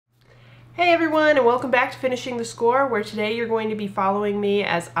Hey everyone, and welcome back to Finishing the Score, where today you're going to be following me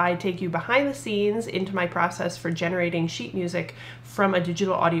as I take you behind the scenes into my process for generating sheet music from a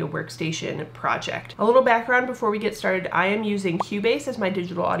digital audio workstation project. A little background before we get started: I am using Cubase as my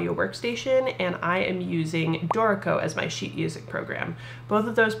digital audio workstation, and I am using Dorico as my sheet music program. Both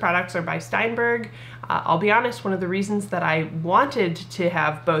of those products are by Steinberg. I'll be honest, one of the reasons that I wanted to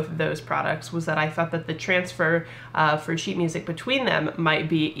have both of those products was that I thought that the transfer for sheet music between them might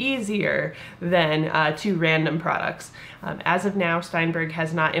be easier than two random products. As of now, Steinberg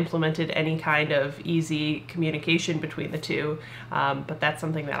has not implemented any kind of easy communication between the two, but that's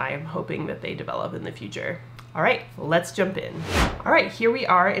something that I am hoping that they develop in the future. All right, let's jump in. All right, here we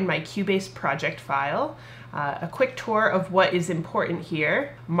are in my Cubase project file. A quick tour of what is important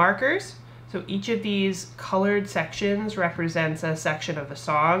here. Markers. So each of these colored sections represents a section of the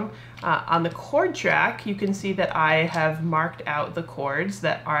song. On the chord track, you can see that I have marked out the chords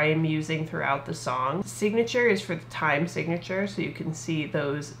that I am using throughout the song. Signature is for the time signature, so you can see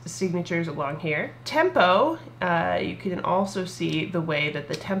those signatures along here. Tempo, you can also see the way that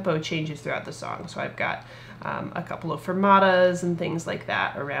the tempo changes throughout the song. So I've got a couple of fermatas and things like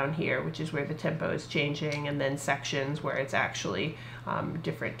that around here, which is where the tempo is changing, and then sections where it's actually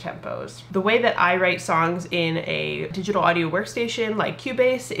different tempos. The way that I write songs in a digital audio workstation like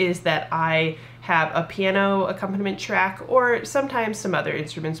Cubase is that I have a piano accompaniment track, or sometimes some other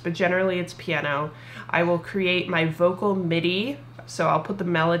instruments, but generally it's piano. I will create my vocal MIDI, so I'll put the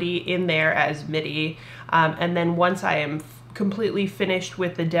melody in there as MIDI, and then once I am completely finished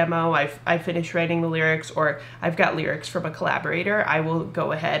with the demo, I've finished writing the lyrics, or I've got lyrics from a collaborator, I will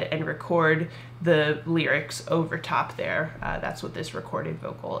go ahead and record the lyrics over top there. That's what this recorded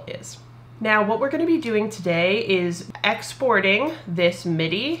vocal is. Now, what we're going to be doing today is exporting this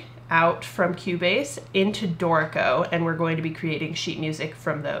MIDI out from Cubase into Dorico, and we're going to be creating sheet music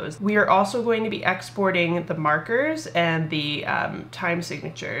from those. We are also going to be exporting the markers and the time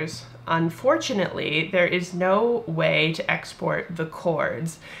signatures. Unfortunately, there is no way to export the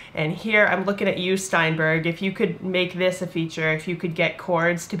chords. And here I'm looking at you, Steinberg. If you could make this a feature, if you could get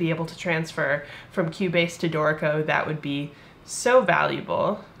chords to be able to transfer from Cubase to Dorico, that would be so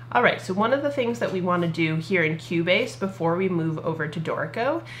valuable. All right, so one of the things that we want to do here in Cubase before we move over to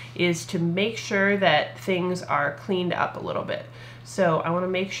Dorico is to make sure that things are cleaned up a little bit. So I want to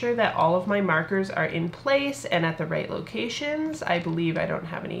make sure that all of my markers are in place and at the right locations. I believe I don't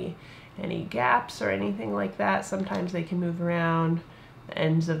have any gaps or anything like that. Sometimes they can move around. The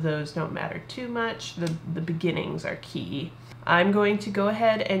ends of those don't matter too much. The beginnings are key. I'm going to go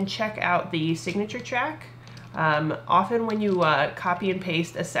ahead and check out the signature track. Often when you copy and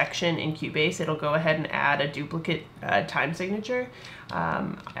paste a section in Cubase, it'll go ahead and add a duplicate time signature.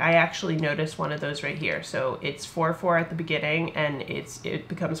 I actually noticed one of those right here. So it's 4/4 at the beginning, and it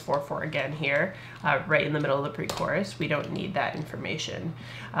becomes 4/4 again here, right in the middle of the pre-chorus. We don't need that information,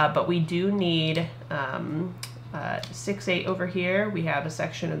 but we do need 6/8 over here. We have a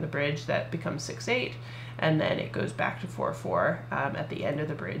section in the bridge that becomes 6/8. And then it goes back to 4/4 at the end of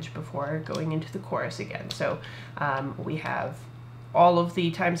the bridge before going into the chorus again. So we have all of the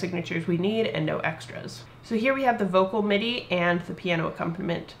time signatures we need and no extras. So here we have the vocal MIDI and the piano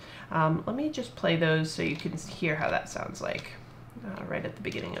accompaniment. Let me just play those so you can hear how that sounds like right at the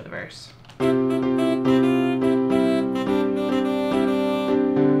beginning of the verse.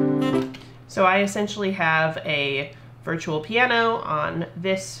 So I essentially have a virtual piano on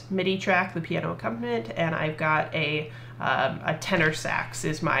this MIDI track, the piano accompaniment, and I've got a tenor sax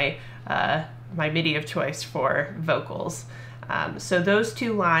is my MIDI of choice for vocals. So those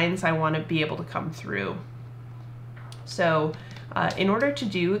two lines I want to be able to come through. So in order to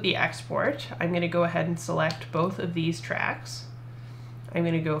do the export, I'm going to go ahead and select both of these tracks. I'm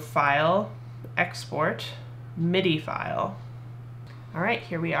going to go File, Export, MIDI file. All right,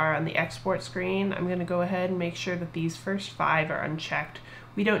 here we are on the export screen. I'm going to go ahead and make sure that these first 5 are unchecked.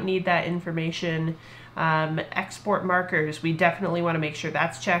 We don't need that information. Export markers, we definitely want to make sure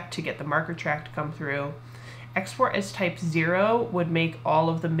that's checked to get the marker track to come through. Export as type 0 would make all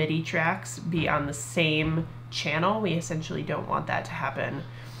of the MIDI tracks be on the same channel. We essentially don't want that to happen.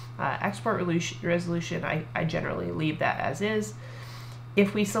 Export resolution, I generally leave that as is.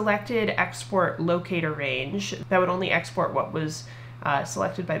 If we selected export locator range, that would only export what was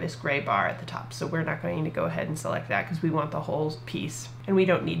selected by this gray bar at the top. So we're not going to go ahead and select that because we want the whole piece, and we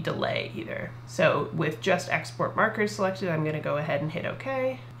don't need delay either. So with just export markers selected, I'm going to go ahead and hit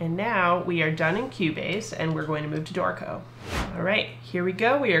OK. And now we are done in Cubase, and we're going to move to Dorico. All right, here we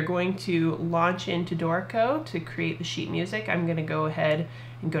go. We are going to launch into Dorico to create the sheet music. I'm going to go ahead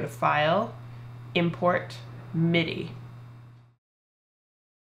and go to File, Import, MIDI.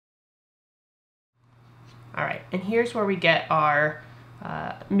 All right, and here's where we get our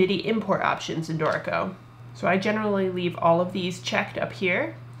MIDI import options in Dorico. So I generally leave all of these checked up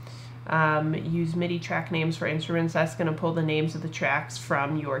here. Use MIDI track names for instruments. That's going to pull the names of the tracks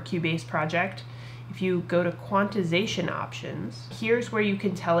from your Cubase project. If you go to quantization options, here's where you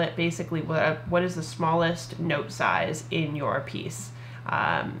can tell it basically what is the smallest note size in your piece.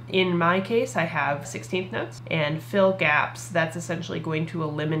 In my case, I have 16th notes, and fill gaps, that's essentially going to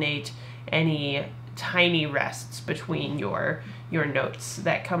eliminate any tiny rests between your notes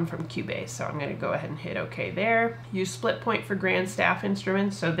that come from Cubase. So I'm going to go ahead and hit OK there. Use split point for grand staff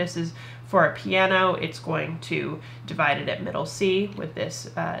instruments. So this is for a piano. It's going to divide it at middle C with this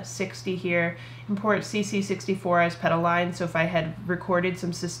 60 here. Import CC64 as pedal lines. So if I had recorded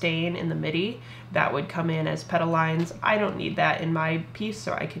some sustain in the MIDI, that would come in as pedal lines. I don't need that in my piece,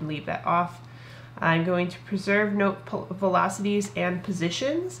 so I can leave that off. I'm going to preserve note velocities and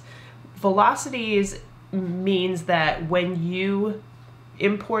positions. Velocities means that when you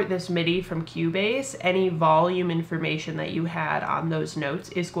import this MIDI from Cubase, any volume information that you had on those notes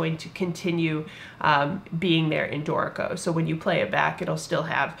is going to continue being there in Dorico. So when you play it back, it'll still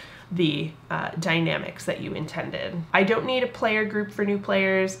have the dynamics that you intended. I don't need a player group for new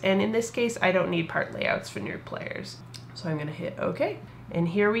players, and in this case, I don't need part layouts for new players. So I'm gonna hit OK. And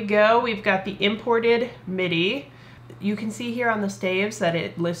here we go, we've got the imported MIDI. You can see here on the staves that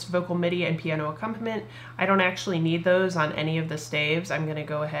it lists vocal MIDI and piano accompaniment. I don't actually need those on any of the staves. I'm going to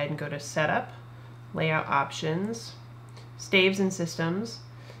go ahead and go to Setup, Layout Options, Staves and Systems,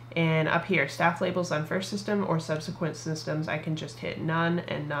 and up here, Staff Labels on first system or subsequent systems, I can just hit None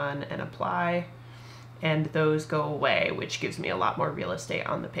and Apply, and those go away, which gives me a lot more real estate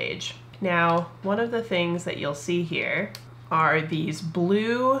on the page. Now, one of the things that you'll see here are these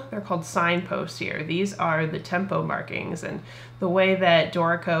blue, they're called signposts here. These are the tempo markings, and the way that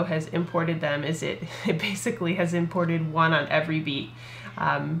Dorico has imported them is it basically has imported one on every beat.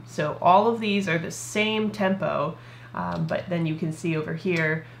 So all of these are the same tempo, but then you can see over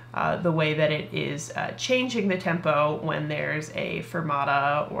here the way that it is changing the tempo when there's a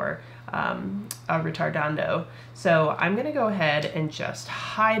fermata or a ritardando. So I'm gonna go ahead and just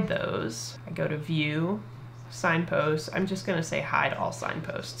hide those. I go to View, Signposts. I'm just going to say hide all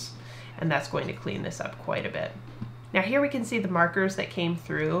signposts, and that's going to clean this up quite a bit. Now here we can see the markers that came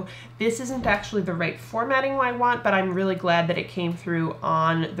through. This isn't actually the right formatting I want, but I'm really glad that it came through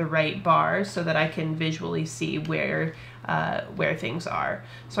on the right bars so that I can visually see where things are.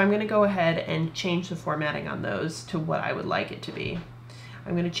 So I'm going to go ahead and change the formatting on those to what I would like it to be.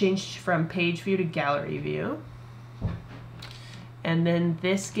 I'm going to change from page view to gallery view, and then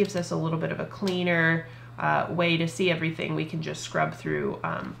this gives us a little bit of a cleaner way to see everything. We can just scrub through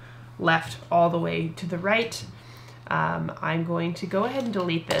left all the way to the right. I'm going to go ahead and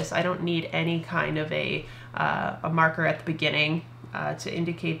delete this. I don't need any kind of a marker at the beginning to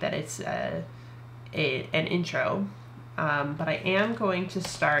indicate that it's an intro. But I am going to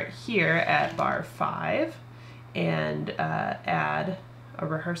start here at bar 5 and add a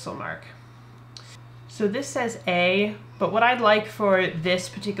rehearsal mark. So this says A, but what I'd like for this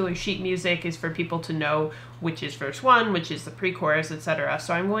particular sheet music is for people to know which is verse 1, which is the pre-chorus, etc.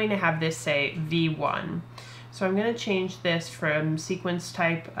 So I'm going to have this say V1. So I'm going to change this from sequence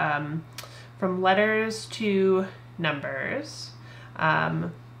type from letters to numbers.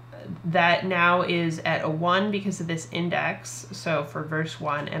 That now is at a 1 because of this index, so for verse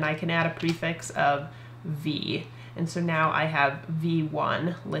 1, and I can add a prefix of V. And so now I have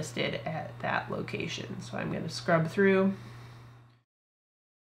V1 listed at that location. So I'm going to scrub through.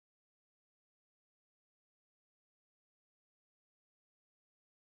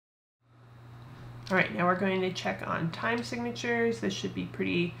 All right, now we're going to check on time signatures. This should be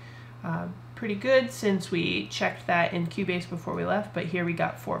pretty good since we checked that in Cubase before we left, but here we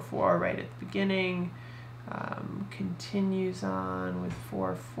got 4/4 right at the beginning. Continues on with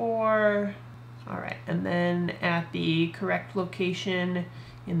 4/4. All right, and then at the correct location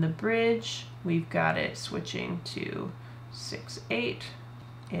in the bridge, we've got it switching to 6/8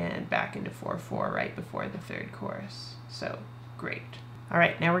 and back into 4/4 right before the third chorus. So great. All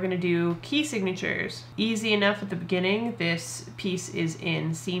right, now we're gonna do key signatures. Easy enough at the beginning. This piece is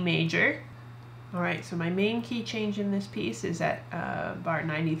in C major. All right, so my main key change in this piece is at bar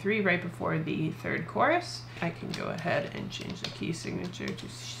 93 right before the third chorus. I can go ahead and change the key signature to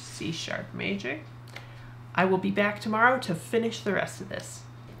C sharp major. I will be back tomorrow to finish the rest of this.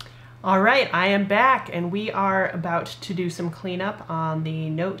 All right, I am back, and we are about to do some cleanup on the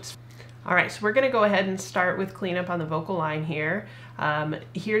notes. All right, so we're gonna go ahead and start with cleanup on the vocal line here.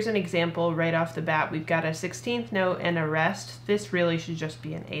 Here's an example right off the bat. We've got a 16th note and a rest. This really should just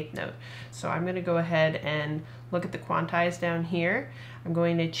be an 8th note. So I'm gonna go ahead and look at the quantize down here. I'm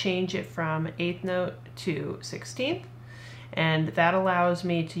going to change it from 8th note to 16th. And that allows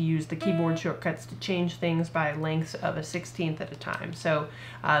me to use the keyboard shortcuts to change things by lengths of a 16th at a time. So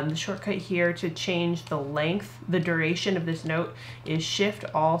the shortcut here to change the length, the duration of this note is Shift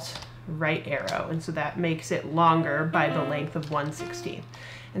Alt right arrow, and so that makes it longer by the length of 1/16.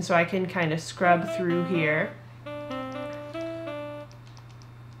 And so I can kind of scrub through here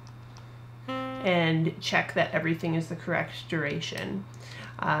and check that everything is the correct duration.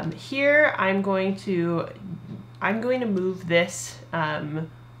 Here I'm going to move this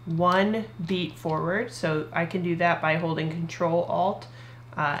 1 beat forward, so I can do that by holding Control Alt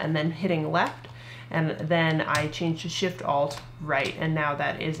and then hitting left, and then I change to Shift Alt right, and now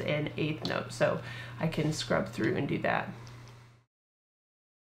that is an 8th note, so I can scrub through and do that.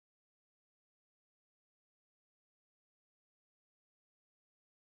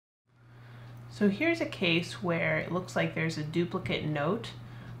 So here's a case where it looks like there's a duplicate note.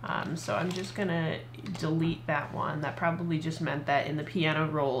 So I'm just gonna delete that one. That probably just meant that in the piano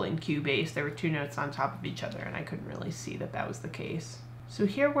roll in Cubase, there were 2 notes on top of each other, and I couldn't really see that that was the case. So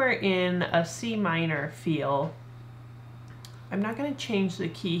here we're in a C minor feel. I'm not gonna change the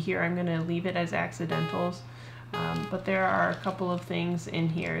key here. I'm gonna leave it as accidentals, but there are a couple of things in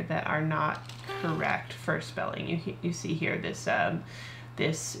here that are not correct for spelling. You see here this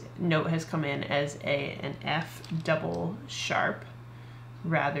this note has come in as an F double sharp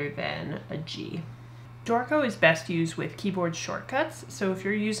rather than a G. Dorico is best used with keyboard shortcuts, so if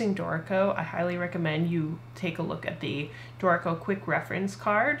you're using Dorico, I highly recommend you take a look at the Dorico quick reference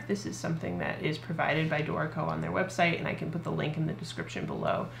card. This is something that is provided by Dorico on their website, and I can put the link in the description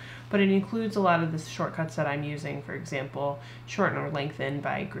below. But it includes a lot of the shortcuts that I'm using, for example, shorten or lengthen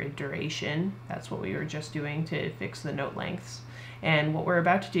by grid duration. That's what we were just doing to fix the note lengths. And what we're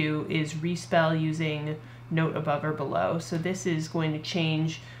about to do is respell using note above or below. So this is going to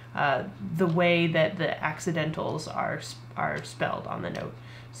change the way that the accidentals are spelled on the note.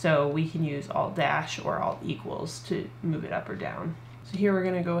 So we can use Alt dash or Alt equals to move it up or down. So here we're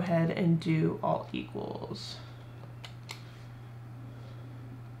going to go ahead and do Alt equals.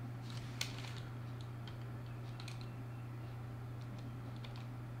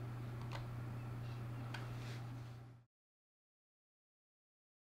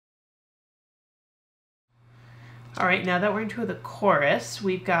 All right, now that we're into the chorus,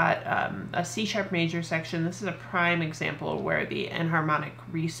 we've got a C sharp major section. This is a prime example where the enharmonic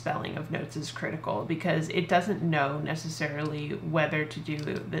respelling of notes is critical because it doesn't know necessarily whether to do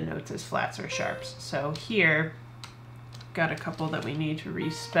the notes as flats or sharps. So here, got a couple that we need to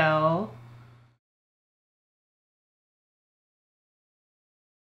respell.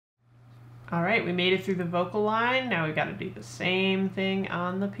 All right, we made it through the vocal line. Now we've got to do the same thing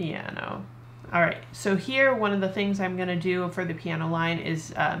on the piano. All right, so here one of the things I'm going to do for the piano line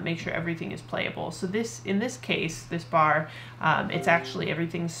is make sure everything is playable. So in this case, this bar, it's actually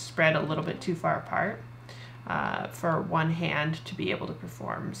everything's spread a little bit too far apart for one hand to be able to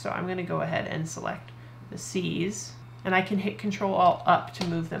perform. So I'm going to go ahead and select the C's, and I can hit Control Alt up to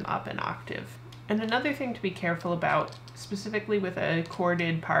move them up an octave. And another thing to be careful about, specifically with a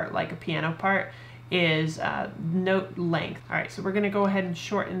chorded part like a piano part, is note length. All right, so we're gonna go ahead and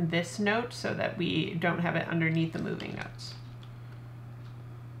shorten this note so that we don't have it underneath the moving notes.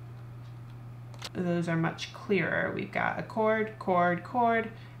 Those are much clearer. We've got a chord, chord,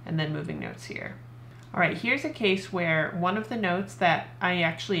 chord, and then moving notes here. All right, here's a case where one of the notes that I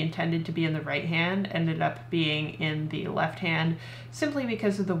actually intended to be in the right hand ended up being in the left hand simply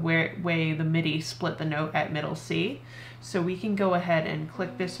because of the way the MIDI split the note at middle C. So we can go ahead and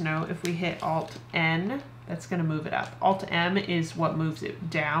click this note. If we hit Alt N, that's gonna move it up. Alt M is what moves it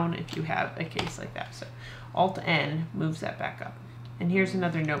down if you have a case like that. So Alt N moves that back up. And here's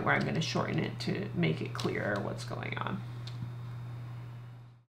another note where I'm gonna shorten it to make it clearer what's going on.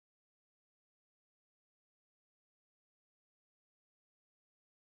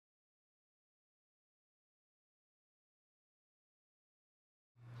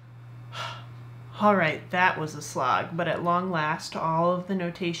 All right, that was a slog, but at long last, all of the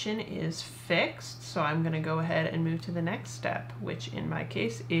notation is fixed. So I'm gonna go ahead and move to the next step, which in my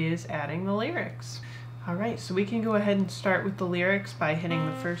case is adding the lyrics. All right, so we can go ahead and start with the lyrics by hitting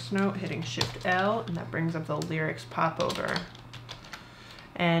the first note, hitting Shift L, and that brings up the lyrics popover.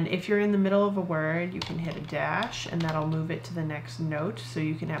 And if you're in the middle of a word, you can hit a dash, and that'll move it to the next note, so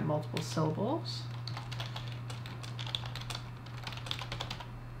you can have multiple syllables.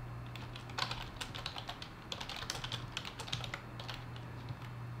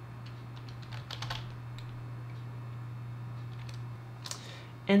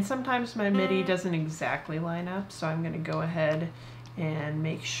 And sometimes my MIDI doesn't exactly line up, so I'm going to go ahead and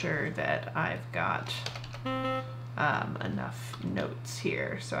make sure that I've got enough notes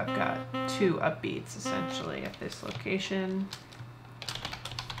here. So I've got 2 upbeats essentially at this location.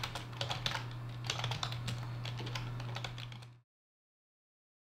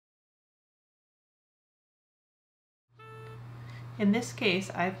 In this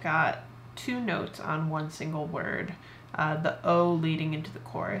case, I've got 2 notes on one single word. The O leading into the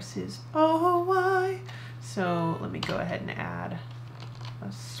chorus is oh why. So let me go ahead and add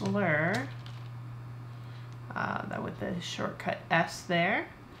a slur that with the shortcut S there.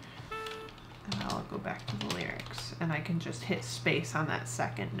 And I'll go back to the lyrics, and I can just hit space on that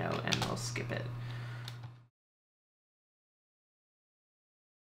second note and we'll skip it.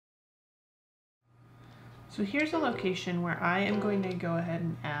 So here's a location where I am going to go ahead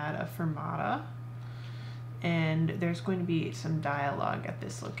and add a fermata, and there's going to be some dialogue at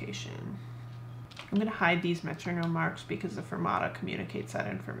this location. I'm going to hide these metronome marks because the fermata communicates that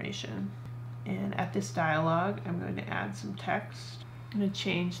information. And at this dialogue, I'm going to add some text. I'm going to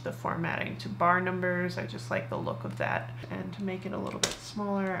change the formatting to bar numbers. I just like the look of that. And to make it a little bit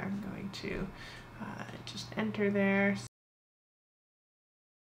smaller, I'm going to just enter there.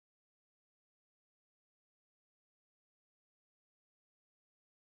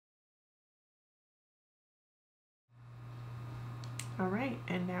 All right,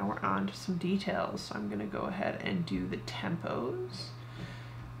 and now we're on to some details. So I'm going to go ahead and do the tempos.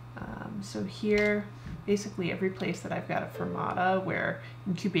 So here, basically every place that I've got a fermata, where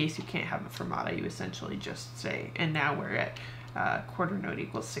in Cubase you can't have a fermata, you essentially just say, and now we're at quarter note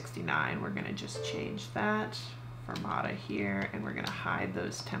equals 69, we're going to just change that fermata here, and we're going to hide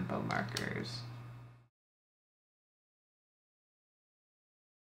those tempo markers.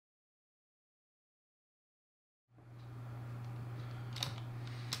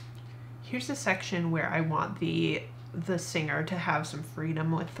 Here's a section where I want the singer to have some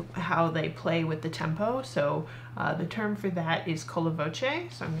freedom with how they play with the tempo. So the term for that is con la voce.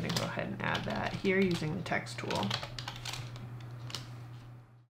 So I'm going to go ahead and add that here using the text tool.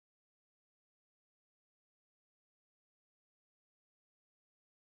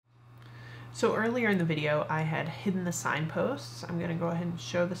 So earlier in the video, I had hidden the signposts. I'm going to go ahead and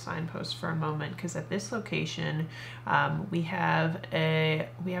show the signposts for a moment, because at this location, we have an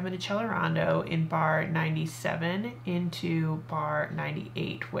accelerando in bar 97 into bar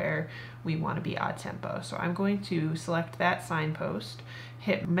 98, where we want to be odd tempo. So I'm going to select that signpost,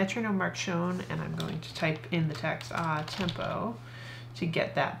 hit metronome mark shown, and I'm going to type in the text odd tempo to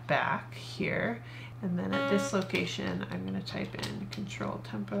get that back here. And then at this location, I'm going to type in control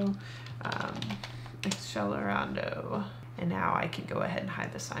tempo, accelerando. And now I can go ahead and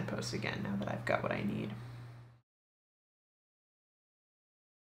hide the signposts again now that I've got what I need.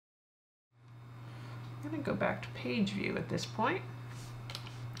 I'm going to go back to page view at this point.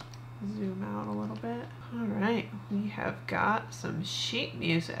 Zoom out a little bit. All right, we have got some sheet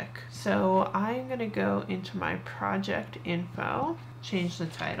music. So I'm going to go into my project info, change the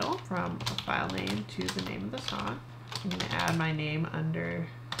title from a file name to the name of the song. I'm going to add my name under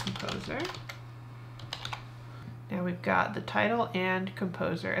composer. Now we've got the title and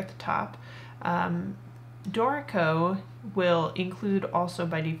composer at the top. Dorico will include also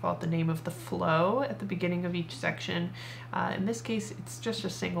by default the name of the flow at the beginning of each section. In this case, it's just a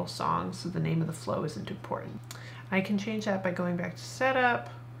single song, so the name of the flow isn't important. I can change that by going back to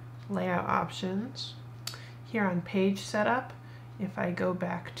setup, layout options. Here on page setup, if I go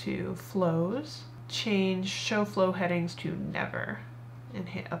back to flows, change show flow headings to never and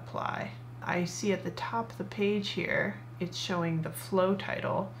hit apply. I see at the top of the page here, it's showing the flow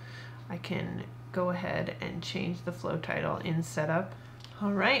title. I can go ahead and change the flow title in setup.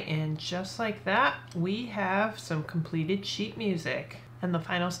 All right, and just like that, we have some completed sheet music. And the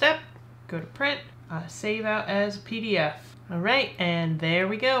final step, go to print, save out as PDF. All right, and there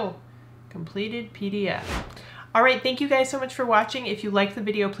we go, completed PDF. All right, thank you guys so much for watching. If you liked the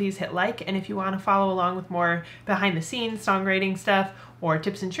video, please hit like. And if you want to follow along with more behind the scenes songwriting stuff or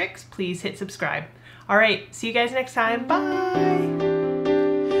tips and tricks, please hit subscribe. All right, see you guys next time. Bye.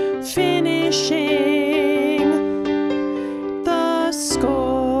 Finishing.